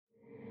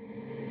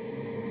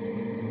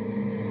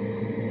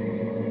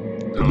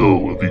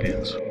Hello,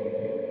 Avidians.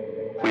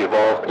 We have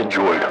all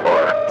enjoyed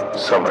our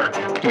summer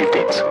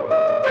evenings.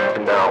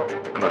 And now,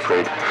 I'm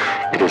afraid,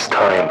 it is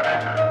time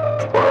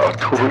for our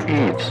October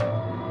Eves.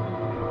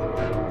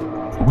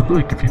 I would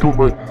like, if you don't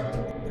mind,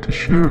 to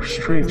share a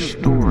strange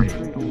story.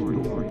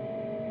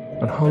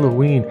 On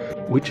Halloween,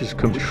 witches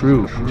come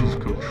true.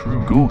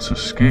 Ghosts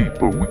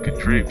escape or wicked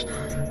dreams.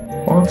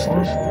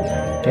 Monsters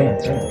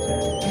dance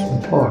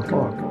and talk.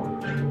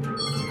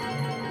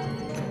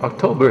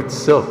 October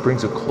itself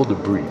brings a colder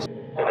breeze.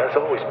 And has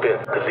always been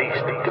the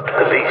least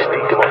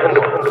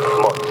dependable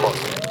month.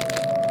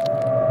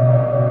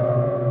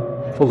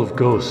 Full of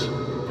ghosts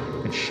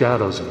and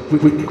shadows and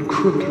wicked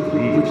crooked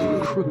leaves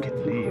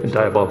and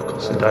diabolical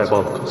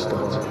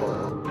stunts.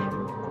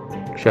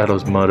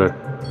 Shadows mutter,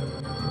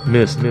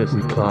 mist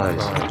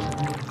replies,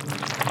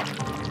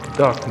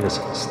 darkness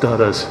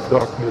stutters,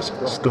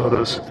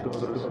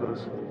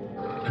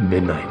 and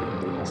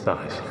midnight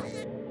sighs.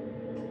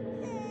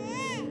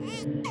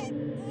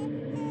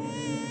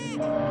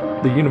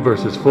 The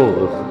universe is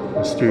full of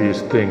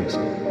mysterious things,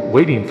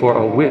 waiting for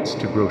our wits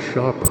to grow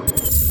sharper.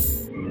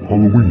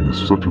 Halloween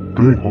is such a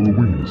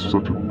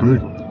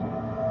thing.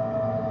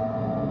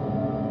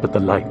 But the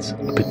light's a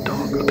bit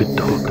dark.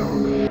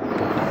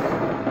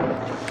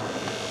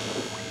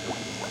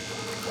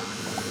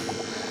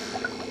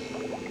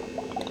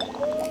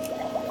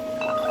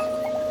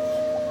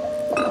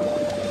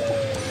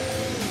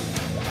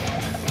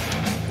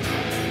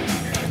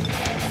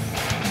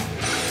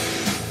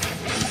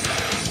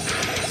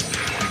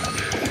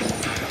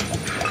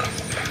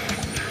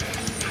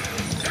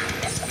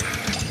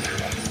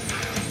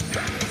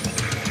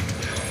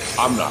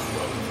 I'm not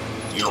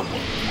welcome. You're welcome.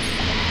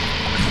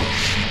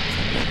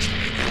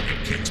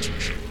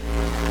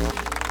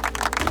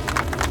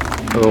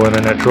 Hello,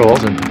 Internet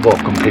trolls, and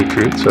welcome,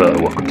 Patriots.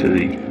 Welcome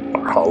to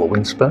our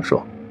Halloween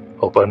special.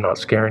 Hope I'm not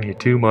scaring you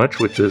too much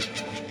with this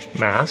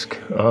mask.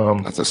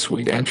 That's a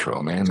sweet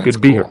intro, man. That's good to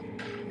be here.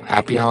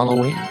 Happy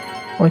Halloween.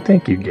 Why,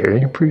 thank you,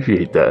 Gary.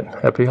 Appreciate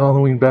that. Happy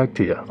Halloween back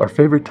to you. Our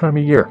favorite time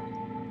of year.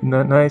 Isn't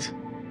that nice?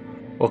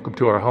 Welcome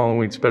to our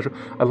Halloween special.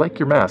 I like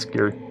your mask,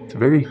 Gary. It's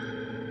very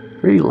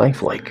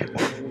lifelike.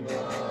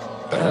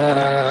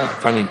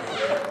 Funny.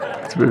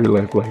 It's very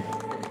lifelike.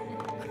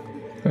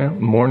 Yeah,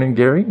 morning,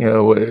 Gary.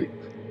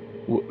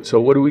 So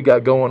what do we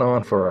got going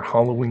on for our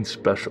Halloween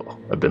special?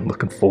 I've been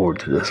looking forward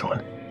to this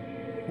one.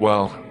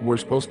 Well, we're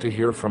supposed to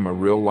hear from a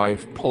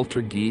real-life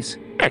poltergeist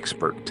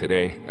expert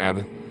today,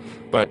 Evan.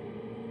 But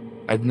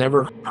I've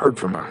never heard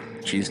from her.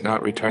 She's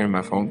not returning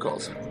my phone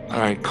calls.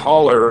 I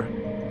call her,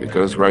 it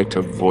goes right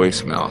to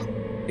voicemail.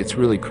 It's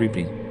really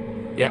creepy.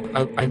 Yeah,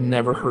 I've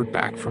never heard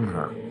back from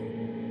her.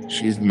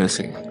 She's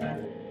missing.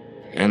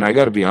 And I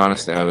gotta be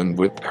honest, Evan,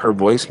 with her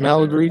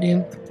voicemail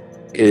reading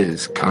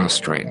is kind of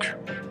strange.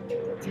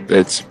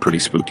 It's pretty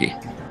spooky.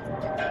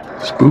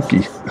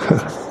 Spooky?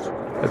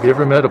 Have you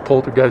ever met a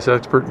poltergeist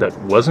expert that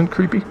wasn't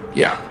creepy?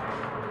 Yeah,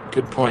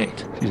 good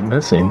point. She's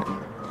missing.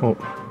 Well,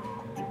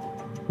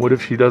 what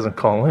if she doesn't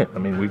call in? I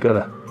mean, we got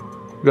a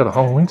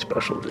Halloween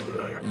special to do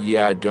here.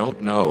 Yeah, I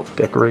don't know.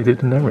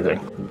 Decorated and everything.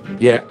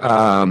 Yeah,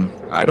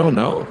 I don't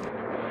know.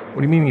 What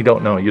do you mean you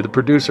don't know? You're the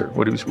producer.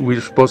 We were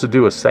supposed to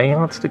do a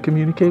seance to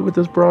communicate with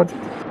this broad?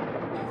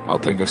 I'll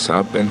think of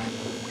something.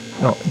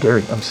 No,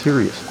 Gary, I'm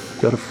serious.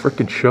 You got a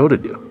frickin' show to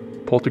do.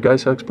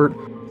 Poltergeist expert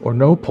or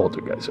no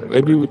poltergeist expert?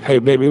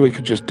 Maybe we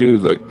could just do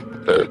the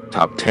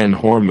top 10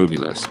 horror movie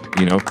list,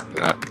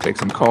 take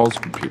some calls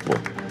from people.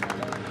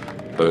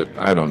 But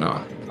I don't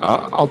know.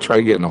 I'll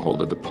try getting a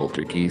hold of the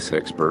poltergeist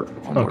expert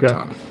one more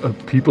time.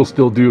 People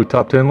still do a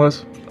top 10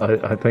 list?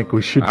 I think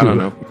we should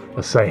do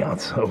a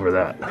seance over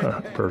that,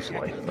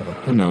 personally.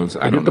 Who knows?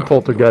 I don't know. Get the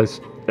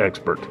poltergeist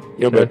expert.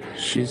 Yeah, okay? But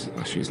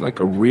she's like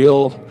a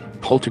real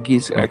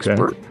poltergeist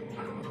expert.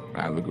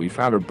 We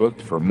found her booked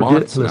for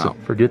months now.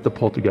 Forget the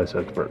poltergeist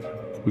expert.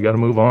 We got to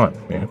move on,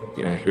 man.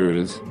 Yeah, here it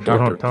is.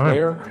 Dr.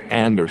 Claire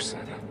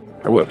Anderson.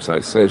 Her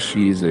website says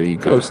she's a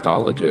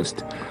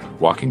ghostologist,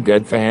 Walking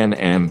Dead fan,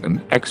 and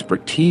an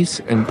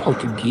expertise in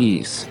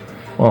poltergeist.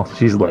 Well,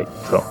 she's late,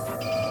 so.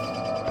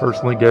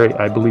 Personally, Gary,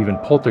 I believe in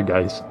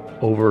poltergeist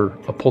over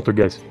a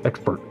poltergeist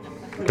expert.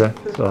 Okay?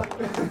 So,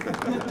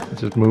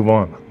 let's just move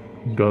on.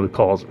 Go to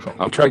calls or something.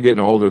 I'll try getting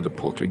a hold of the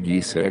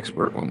poltergeist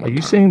expert one more time. Are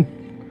you saying,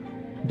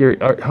 Gary,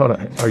 hold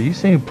on. Are you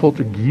saying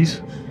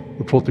poltergeist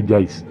or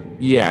poltergeist?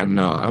 Yeah,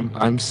 no,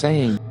 I'm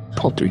saying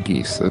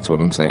poltergeist. That's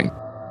what I'm saying.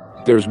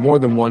 There's more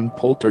than one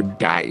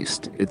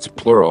poltergeist. It's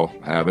plural,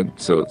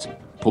 so it's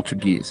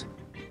poltergeist.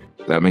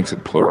 That makes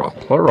it plural.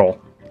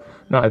 Plural?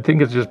 No, I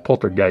think it's just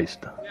poltergeist.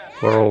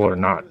 Plural or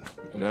not.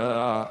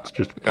 No, it's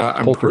just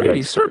I'm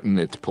pretty certain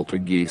it's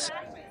poltergeist.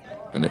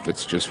 And if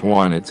it's just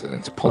one, it's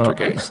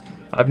poltergeist.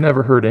 I've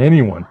never heard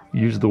anyone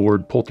use the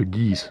word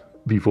poltergeist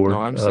before.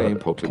 No, I'm saying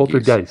poltergeist.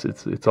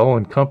 Poltergeist. It's all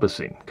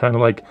encompassing. Kind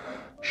of like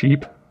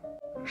sheep.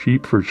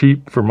 Sheep,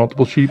 for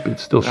multiple sheep,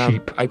 it's still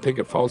sheep. I think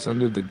it falls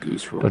under the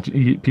goose rule.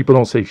 People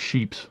don't say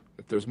sheeps.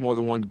 If there's more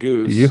than one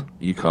goose, do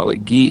you call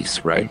it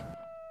geese, right?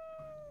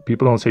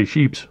 People don't say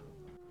sheeps.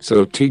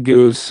 So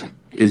T-goose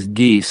is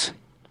geese.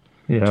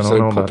 Yeah, I Just don't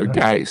know like about that.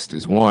 poltergeist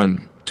is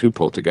one, two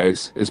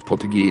poltergeist is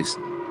poltergeist.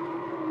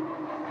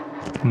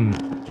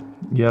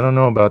 Yeah, I don't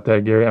know about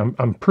that, Gary.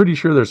 I'm pretty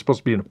sure there's supposed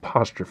to be an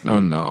apostrophe.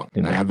 No.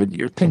 You know. Avid,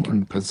 you're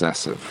thinking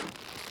possessive.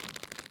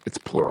 It's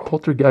plural.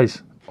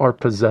 Poltergeists are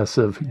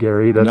possessive,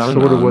 Gary. That's No,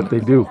 sort of no, what they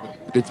do.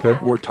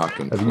 We're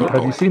talking Have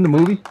plural. you seen the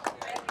movie?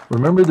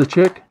 Remember the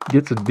chick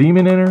gets a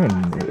demon in her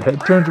and her head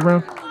turns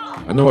around?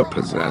 I know what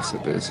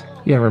possessive is.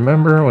 Yeah,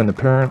 remember when the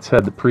parents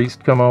had the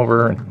priest come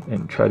over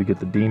and try to get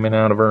the demon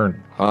out of her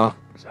and Huh?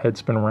 his head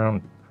spin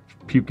around,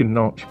 she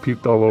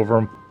puked all over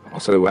him.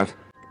 Also, what?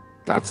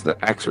 That's the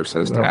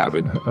Exorcist,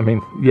 Avid. I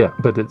mean, yeah,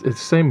 but it's the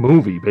same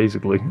movie,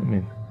 basically. I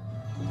mean,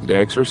 The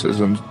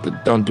exorcisms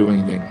that don't do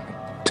anything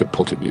to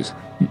poltergeist.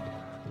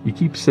 you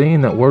keep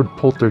saying that word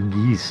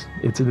poltergeist.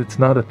 It's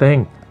not a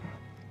thing.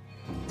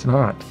 It's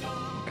not.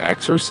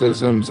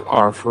 Exorcisms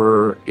are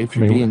for if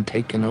you're being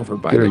taken over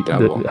by the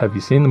devil. Have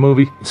you seen the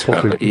movie?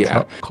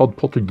 Yeah. It's called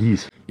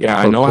Poltergeist. Yeah,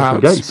 I know how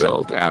it's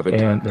spelled, Avid.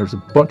 And there's a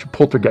bunch of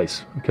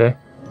poltergeists, okay?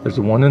 There's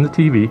the one in the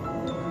TV,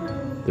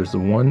 there's the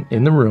one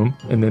in the room,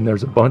 and then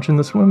there's a bunch in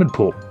the swimming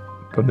pool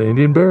from the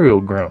Indian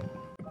burial ground.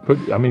 Put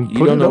You don't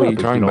it know up what you're if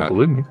talking you about. don't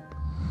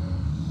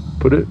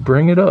believe me.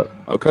 Bring it up.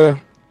 Okay.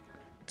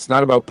 It's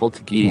not about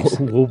poltergeist.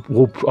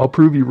 I'll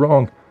prove you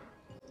wrong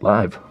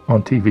live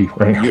on TV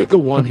right now. You're the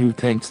one who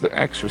thinks The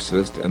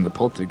Exorcist and the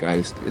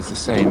Poltergeist is the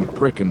same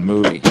frickin'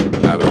 movie.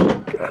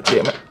 Avid. God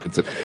damn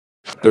it.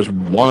 There's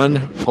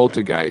one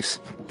poltergeist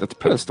that's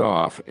pissed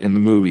off in the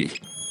movie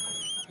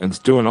and it's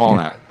doing all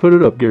that. Put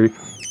it up, Gary.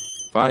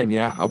 Fine,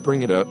 yeah, I'll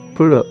bring it up.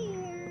 Put it up.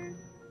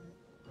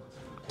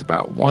 It's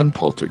about one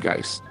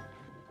poltergeist.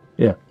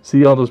 Yeah.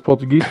 See all those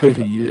poltergeists?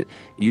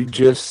 You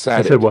just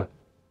said I said what?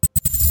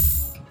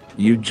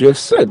 You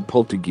just said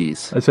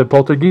poltergeist. I said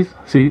poltergeist?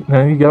 See,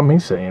 now you got me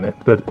saying it,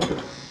 but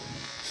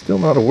still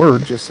not a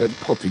word. You just said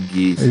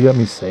poltergeist. You got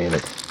me saying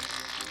it.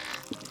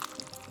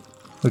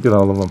 Look at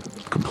all of them.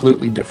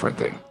 Completely different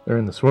thing. They're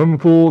in the swimming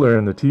pool, they're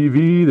in the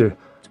TV, they're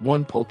It's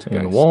one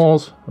poltergeist. in the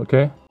walls,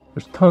 okay?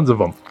 There's tons of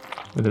them.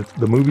 And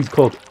the movie's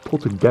called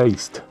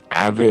Poltergeist,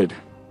 Avid.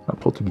 not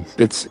Poltergeist.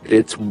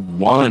 It's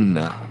one.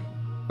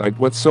 Like,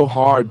 what's so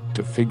hard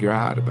to figure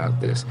out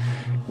about this?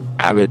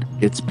 Avid,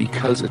 it's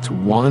because it's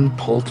one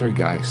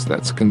poltergeist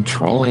that's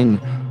controlling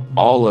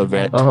all of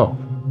it. Oh,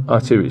 I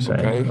see what you're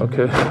saying.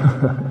 Okay.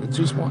 It's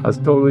just one. That's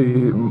totally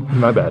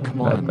my bad.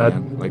 Come on, That-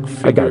 man. Like,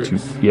 I got you.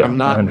 Yeah, I'm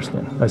not, I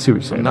understand. I see what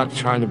you're saying. I'm not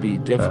trying to be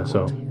difficult.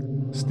 So,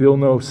 still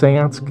no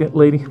seance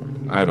lady?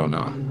 I don't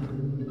know.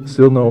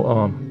 Still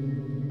no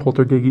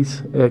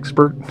poltergeist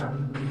expert?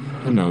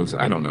 Who knows?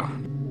 I don't know.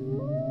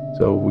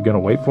 So we're gonna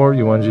wait for it?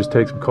 You want to just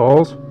take some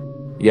calls?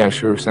 Yeah,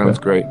 sure. Sounds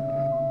great.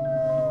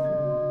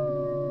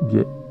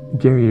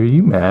 Gary, are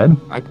you mad?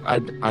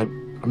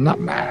 I'm not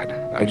mad.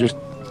 I just,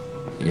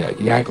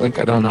 you act like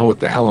I don't know what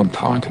the hell I'm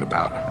talking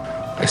about.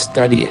 I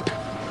study it.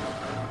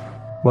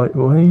 Why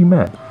are you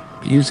mad?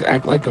 You just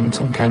act like I'm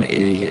some kind of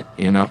idiot,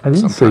 you know? I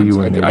didn't say you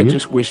were an I idiot.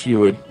 just wish you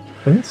would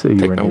I didn't say you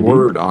take were an my idiot.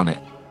 word on it.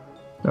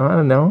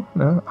 No.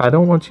 I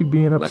don't want you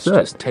being Let's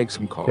upset. just take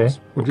some calls. Okay?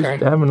 We're Okay?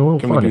 just having a little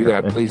Can fun we do here,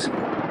 that, man. please?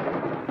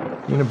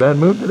 You in a bad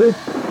mood today?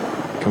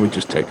 Can we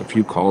just take a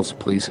few calls,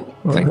 please?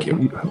 Thank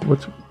you.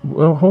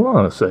 Well, hold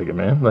on a second,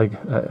 man. Like,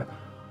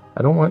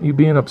 I don't want you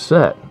being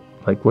upset.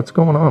 Like, what's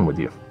going on with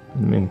you? I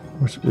mean,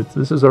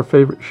 this is our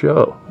favorite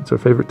show. It's our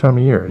favorite time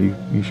of year.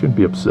 You shouldn't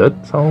be upset.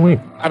 It's Halloween.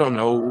 I don't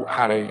know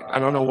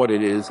what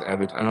it is,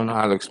 Evan. I don't know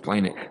how to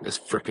explain it. This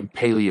frickin'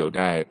 paleo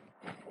diet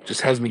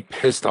just has me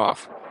pissed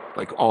off,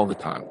 like, all the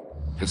time.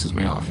 Pisses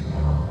me off.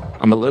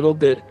 I'm a little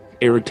bit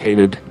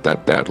irritated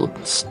that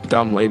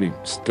dumb lady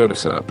stood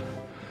us up.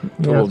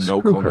 Total no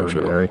screw call, her, no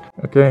show. Gary.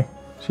 Okay?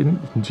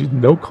 She's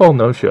no call,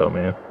 no show,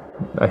 man.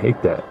 I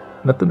hate that.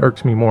 Nothing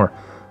irks me more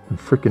than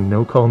freaking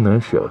no call, no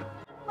show.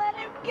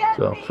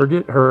 So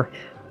forget her.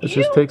 Let's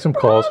just take some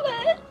calls.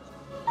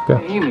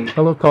 Okay.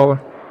 Hello, caller.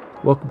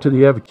 Welcome to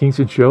the Avid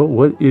Kingston Show.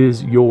 What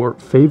is your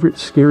favorite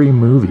scary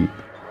movie?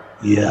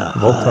 Yeah,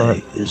 of all hi,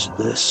 time? is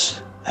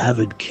this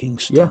Avid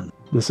Kingston? Yeah,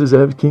 this is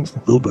Avid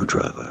Kingston. Uber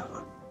driver.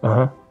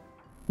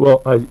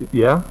 Well,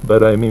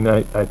 but I mean,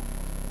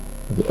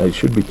 I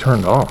should be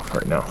turned off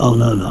right now. Oh,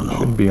 no.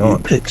 Shouldn't be You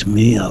on. picked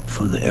me up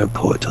from the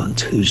airport on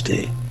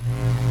Tuesday.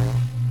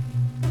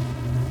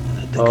 And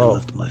I think I Oh.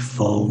 left my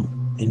phone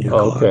in your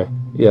Oh, car. okay.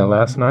 Yeah,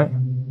 last night.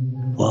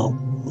 Well,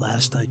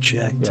 last I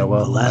checked, Yeah,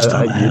 well, the last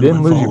time I you had didn't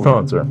my lose phone your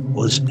phone, sir.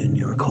 was in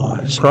your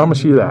car. So.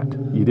 Promise you that.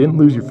 You didn't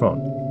lose your phone.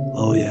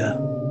 Oh, yeah.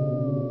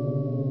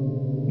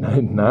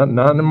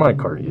 Not in my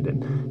car, you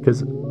didn't.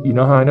 Because you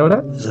know how I know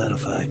that? Is that a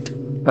fact?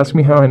 Ask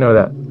me how I know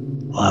that.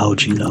 Well, how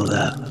would you know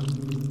that?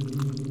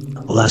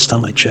 Well, last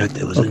time I checked,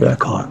 it was in Okay. your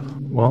car.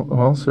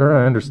 Well, sir,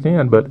 I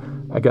understand, but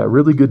I got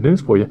really good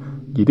news for you.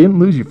 You didn't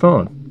lose your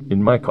phone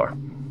in my car.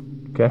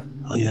 Okay?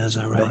 Oh, yeah, is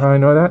that You know how right? I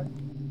know that?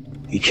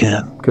 You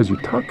can't. Because you're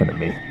talking to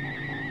me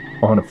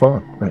on a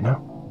phone right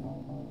now.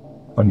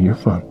 On your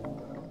phone.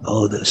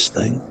 Oh, this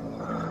thing?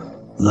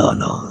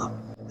 No.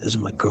 This is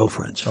my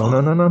girlfriend's Oh,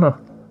 phone. no.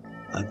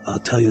 I'll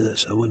tell you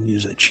this, I wouldn't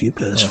use a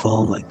cheap-ass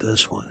phone like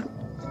this one.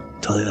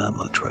 tell you that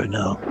much right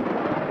now.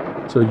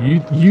 So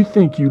you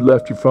think you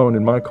left your phone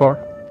in my car?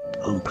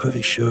 I'm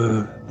pretty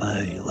sure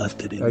I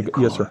left it in your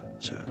car. Yes, sir.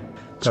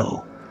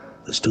 So,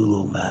 let's do a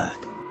little math.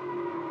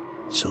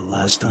 So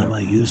last time I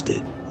used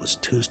it was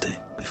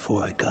Tuesday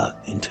before I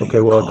got into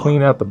your car. I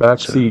clean out the back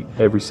seat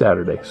every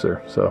Saturday,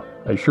 sir. So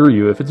I assure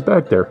you, if it's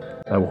back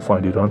there, I will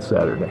find it on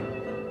Saturday.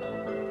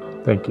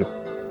 Thank you.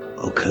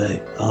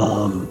 Okay.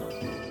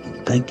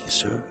 Thank you,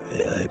 sir.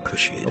 I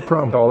appreciate it. No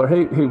problem, caller.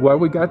 Hey, while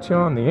we got you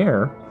on the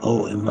air.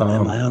 Oh, am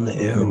I on the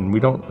air? And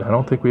I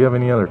don't think we have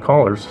any other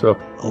callers, so.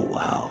 Oh,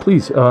 wow.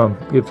 Please,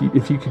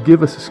 if you could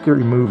give us a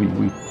scary movie,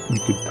 we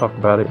could talk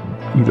about it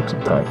and eat up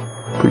some time.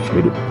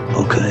 Appreciate it.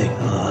 Okay,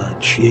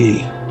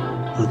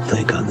 let's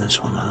think on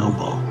this one. I don't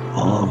know.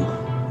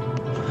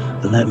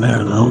 The Nightmare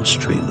on Elm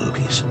Street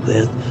movies,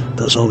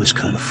 those always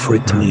kind of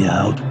freaked me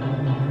out.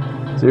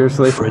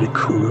 Seriously? Freddy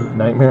Krueger.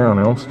 Nightmare on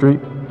Elm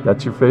Street?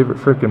 That's your favorite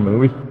frickin'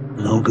 movie?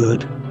 No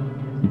good.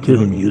 You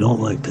kidding me? You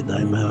don't like the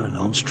Nightmare on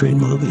Elm Street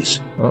movies?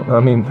 Well, I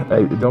mean,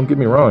 don't get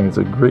me wrong, it's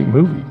a great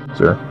movie,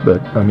 sir.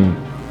 But, I mean,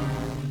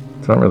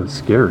 it's not really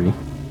scary.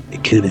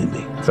 You're kidding me.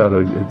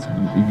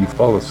 You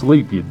fall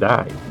asleep, you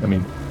die. I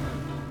mean,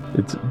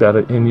 it's about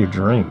it in your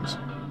dreams.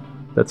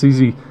 That's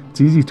easy.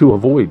 It's easy to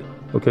avoid,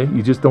 okay?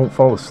 You just don't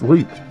fall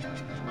asleep.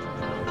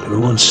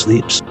 Everyone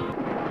sleeps.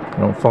 You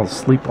don't fall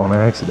asleep on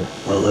accident.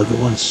 Well,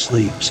 everyone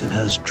sleeps and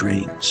has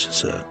dreams,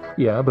 sir.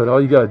 Yeah, but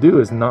all you gotta do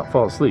is not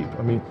fall asleep.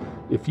 I mean,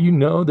 if you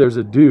know there's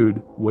a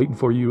dude waiting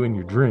for you in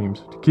your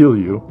dreams to kill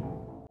you,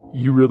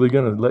 you really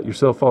gonna let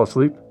yourself fall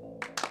asleep?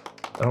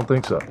 I don't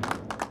think so.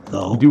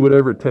 No. You do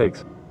whatever it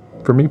takes.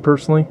 For me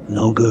personally,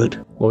 no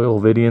good.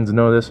 Loyal Vidians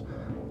know this.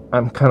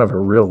 I'm kind of a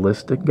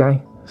realistic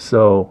guy,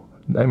 so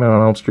Nightmare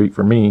on Elm Street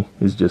for me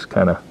is just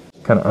kind of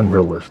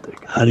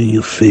unrealistic. How do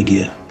you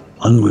figure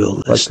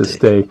unrealistic? I like to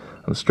stay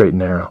on the straight and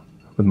narrow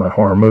with my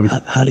horror movies.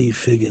 How do you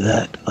figure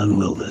that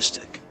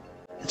unrealistic?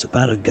 It's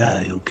about a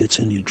guy who gets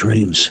in your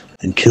dreams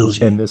and kills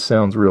you. And this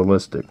sounds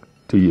realistic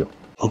to you.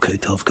 Okay,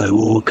 tough guy.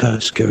 Well, what kind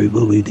of scary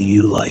movie do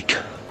you like?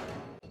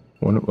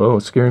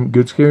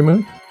 Good scary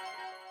movie?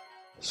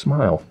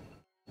 Smile.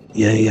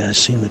 Yeah, I've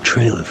seen the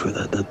trailer for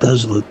that. That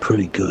does look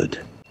pretty good.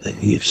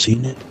 You've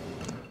seen it?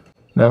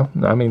 No,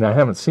 I mean, I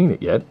haven't seen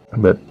it yet,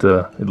 but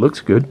it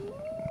looks good.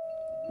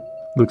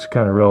 Looks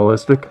kind of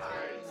realistic.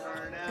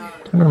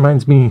 Kind of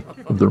reminds me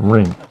of The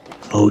Ring.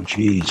 Oh,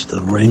 geez,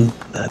 The Ring?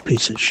 That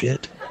piece of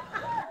shit?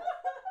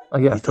 Oh,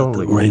 yeah,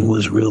 totally. The Ring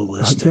was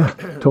realistic?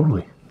 Yeah,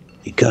 totally.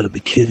 You gotta be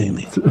kidding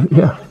me.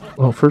 Yeah.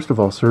 Well, first of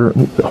all, sir,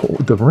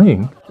 The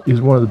Ring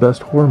is one of the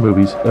best horror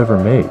movies ever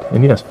made.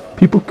 And yes,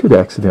 people could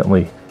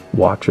accidentally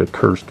watch a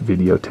cursed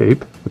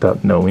videotape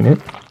without knowing it.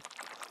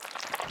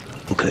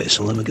 Okay,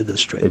 so let me get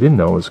this straight. They didn't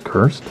know it was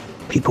cursed.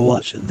 People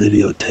watch a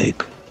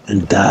videotape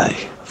and die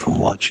from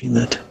watching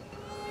it.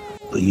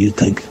 But you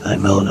think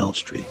Nightmare on Elm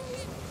Street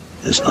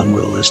is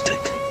unrealistic?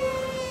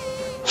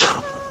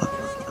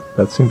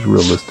 That seems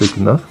realistic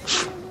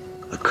enough.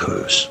 A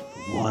curse.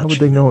 How would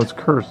they know it's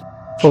cursed?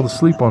 Fall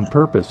asleep on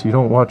purpose. You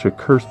don't watch a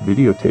cursed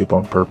videotape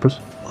on purpose.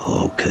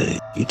 Okay.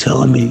 You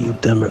telling me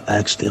you've never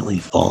accidentally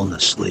fallen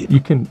asleep?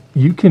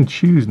 You can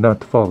choose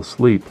not to fall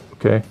asleep,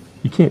 okay?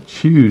 You can't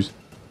choose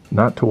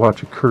not to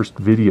watch a cursed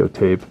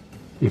videotape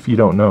if you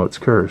don't know it's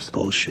cursed.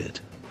 Bullshit.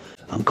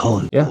 I'm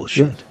calling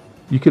bullshit. Yeah.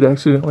 You could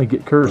accidentally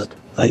get cursed.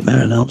 But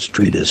Nightmare on Elm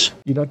Street is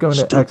You're not going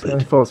to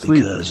accidentally fall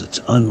asleep. Because it's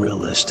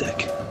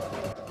unrealistic.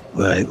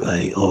 Right,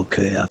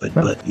 okay,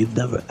 but you've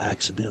never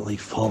accidentally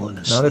fallen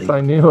asleep. Not if I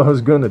knew I was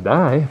going to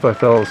die if I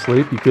fell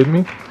asleep. You kidding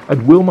me?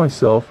 I'd will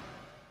myself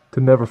to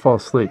never fall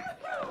asleep.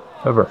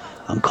 Ever.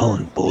 I'm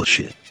calling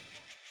bullshit.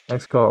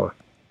 Next caller.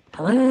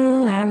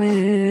 Hello,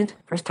 Avid.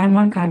 First time,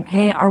 long time.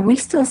 Hey, are we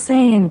still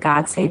saying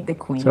God Save the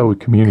Queen? That's how we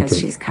communicate. Because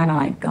she's kind of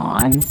like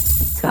gone.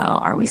 So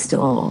are we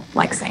still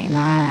like saying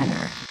that?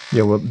 Or?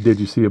 Yeah, well, did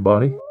you see a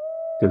body?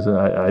 Because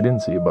I didn't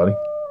see a body.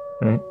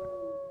 Right?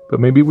 But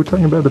maybe we're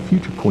talking about a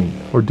future queen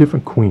or a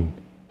different queen.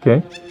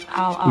 Okay?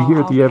 We here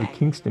at the Avid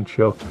Kingston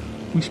show,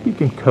 we speak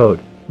in code.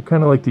 We're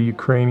kind of like the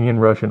Ukrainian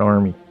Russian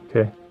army.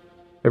 Okay?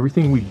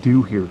 Everything we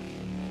do here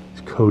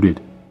is coded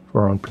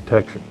for our own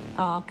protection.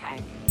 Oh, okay.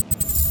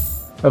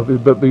 Oh,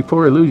 but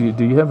before I lose you,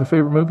 do you have a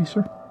favorite movie,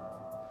 sir?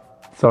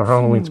 It's our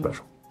Halloween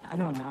special. I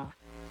don't know.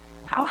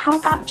 How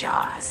about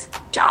Jaws?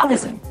 Jaws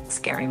is a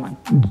scary one.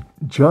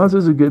 Jaws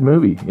is a good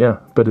movie, yeah,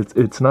 but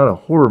it's not a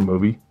horror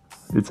movie.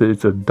 It's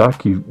a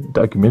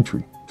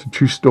documentary. It's a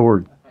true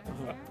story.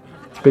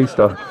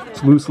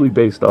 It's loosely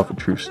based off a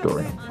true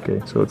story.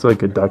 Okay, so it's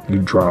like a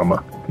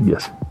docudrama, I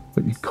guess,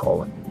 what you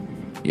call it.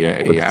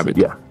 Yeah, but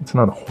it's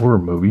not a horror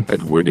movie.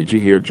 Where did you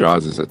hear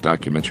Jaws is a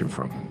documentary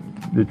from?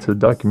 It's a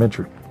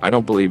documentary. I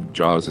don't believe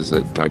Jaws is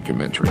a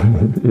documentary.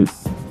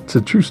 It's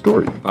a true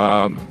story.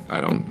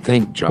 I don't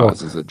think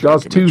Jaws is a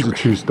Jaws documentary. 2 is a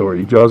true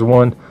story. Jaws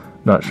 1,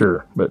 not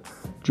sure. But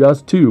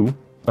Jaws 2,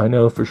 I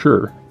know for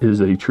sure, is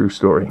a true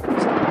story.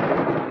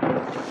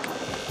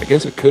 I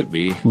guess it could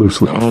be.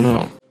 Loosely. I don't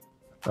know.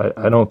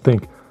 I don't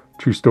think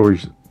true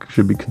stories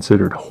should be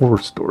considered horror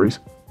stories.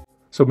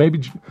 So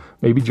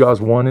maybe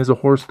Jaws 1 is a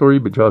horror story,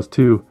 but Jaws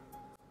 2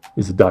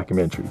 is a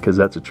documentary, because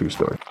that's a true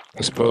story.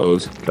 I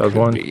suppose. That was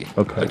one? Be.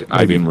 Okay.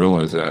 I didn't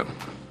realize that.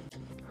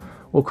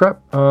 Well,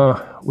 crap.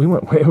 We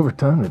went way over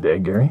time today,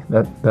 Gary.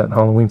 That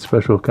Halloween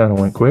special kind of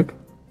went quick.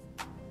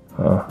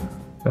 I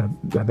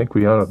think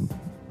we ought to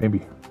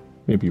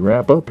maybe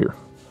wrap up here.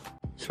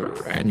 Sure,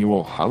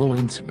 annual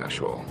Halloween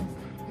special.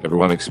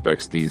 Everyone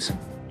expects these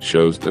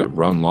shows to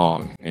run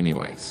long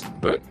anyways.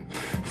 But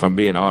if I'm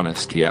being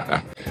honest,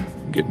 yeah,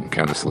 I'm getting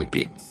kind of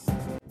sleepy.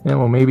 Yeah,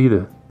 well, maybe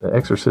the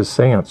Exorcist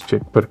seance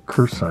chick put a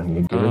curse on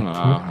you,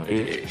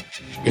 Gary.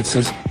 It's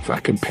this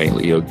fucking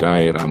paleo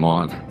diet I'm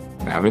on.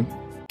 Having?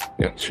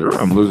 Yeah, sure,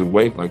 I'm losing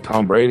weight like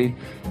Tom Brady,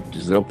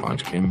 Giselle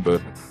Punchkin,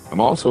 but I'm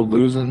also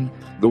losing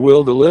the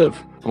will to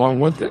live along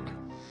with it.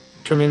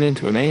 Turning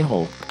into an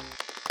a-hole.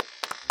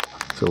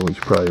 So we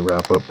should probably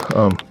wrap up.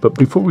 But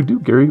before we do,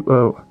 Gary,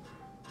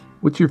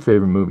 what's your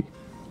favorite movie?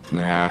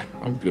 Nah,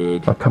 I'm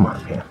good. Oh, come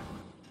on, man.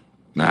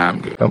 Nah,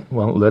 I'm good.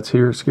 Well, let's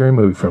hear a scary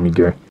movie from you,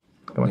 Gary.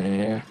 Come on.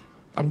 Nah,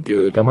 I'm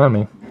good. Come on,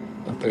 man.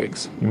 No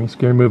thanks. Give me a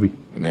scary movie.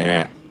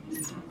 Nah.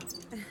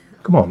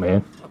 Come on,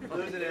 man.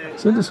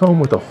 Send us home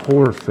with a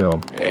horror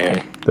film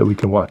that we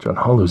can watch on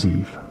Hallows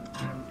Eve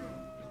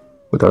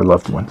with our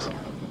loved ones.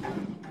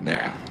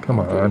 Nah. Come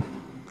on.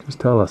 Just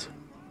tell us.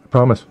 I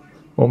promise.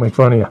 Won't make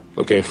fun of you.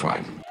 Okay,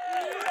 fine.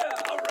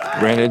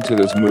 Ran into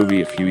this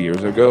movie a few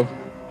years ago,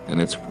 and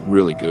it's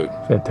really good.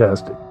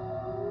 Fantastic.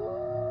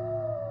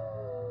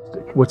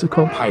 What's it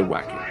called? Pie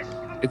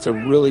Wacket. It's a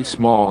really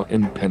small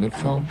independent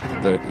film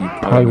that you Pie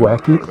probably never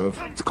Wacket? heard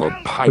of. It's called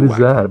Pie What is Wacket.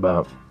 that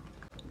about?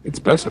 It's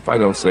best if I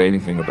don't say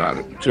anything about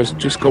it.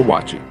 Just go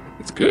watch it.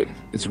 It's good.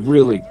 It's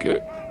really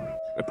good.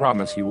 I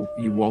promise you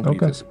won't be Okay.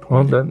 Well,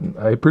 disappointed. then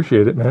I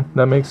appreciate it, man.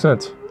 That makes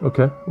sense.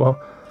 Okay. Well,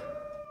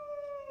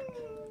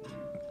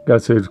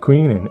 God save the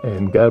Queen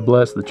and God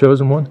bless the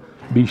chosen one.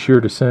 Be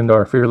sure to send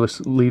our fearless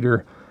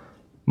leader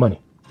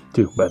money,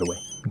 too, by the way.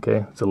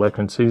 Okay? It's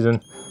election season,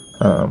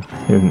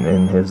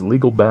 and his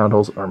legal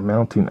battles are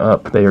mounting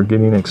up. They are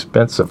getting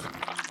expensive.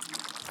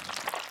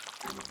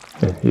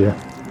 Yeah.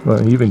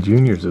 Well, even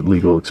Junior's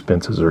legal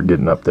expenses are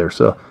getting up there.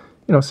 So,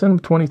 send him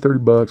 $20,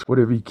 $30,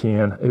 whatever you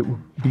can. It will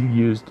be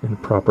used in the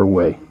proper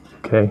way.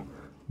 Okay?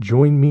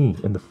 Join me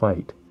in the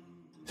fight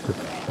to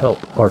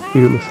help our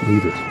fearless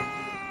leaders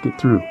get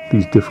through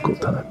these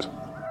difficult times.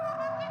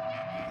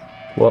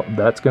 Well,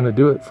 that's going to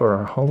do it for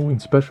our Halloween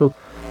special.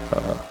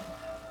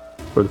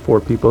 For the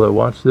 4 people that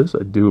watch this,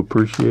 I do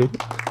appreciate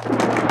it.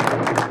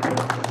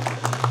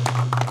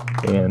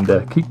 And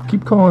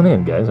keep calling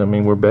in, guys. I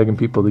mean, we're begging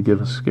people to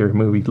give us scary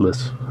movie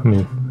lists. I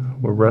mean,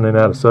 we're running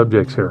out of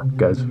subjects here,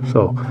 guys.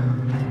 So,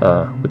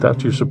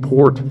 without your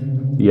support,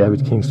 the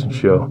Avid Kingston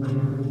Show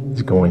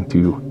is going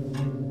to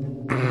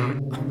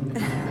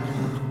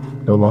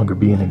no longer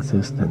be in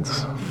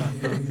existence.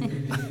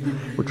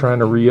 We're trying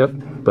to re-up,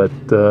 but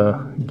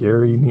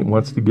Gary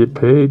wants to get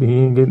paid. He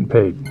ain't getting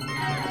paid.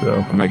 So,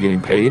 Am I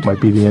getting paid?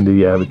 might be the end of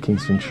the Avid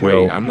Kingston Show.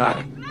 Wait, I'm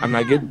not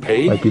getting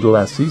paid? Might be the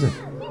last season.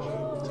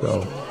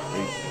 So,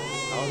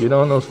 get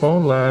on those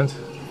phone lines.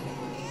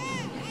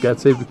 God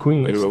save the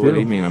Queen. Wait, what do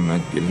you mean I'm not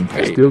getting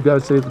paid? Still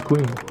God save the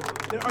Queen.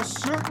 There are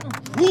certain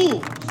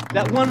rules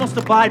that one must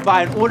abide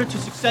by in order to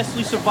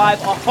successfully survive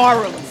a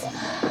horror movie.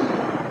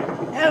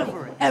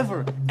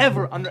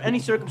 Ever, under any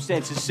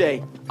circumstances,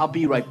 say, I'll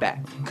be right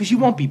back. Because you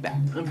won't be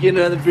back. I'm getting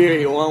another beer.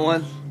 You want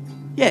one?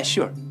 Yeah,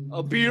 sure.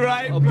 I'll be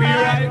right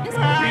back.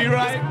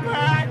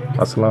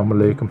 Assalamu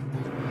alaikum.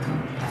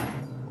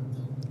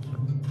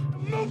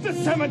 Moved the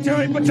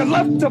cemetery, but you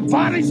left the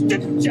bodies,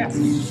 didn't you?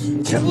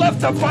 You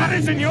left the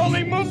bodies and you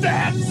only moved the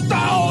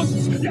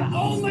headstones. You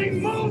only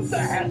moved the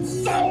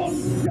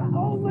headstones.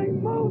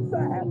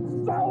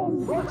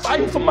 I'm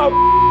fighting for my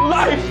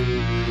life.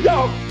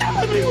 Yo,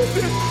 killing me with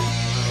this.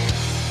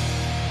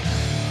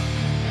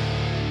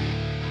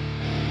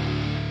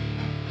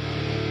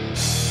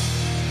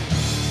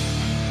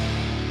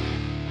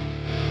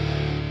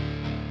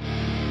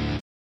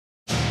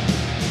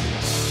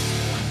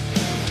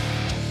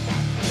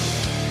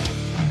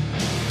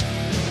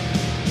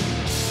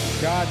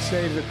 God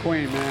save the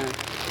Queen, man.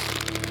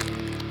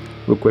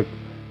 Real quick,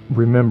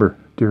 remember,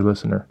 dear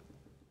listener,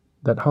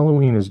 that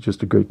Halloween is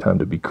just a great time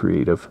to be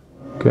creative,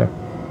 okay?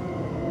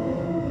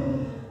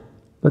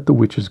 Let the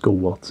witches go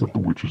waltzing.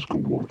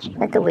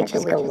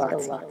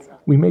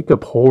 We make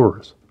up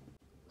horrors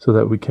so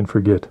that we can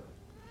forget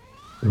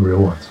the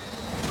real ones.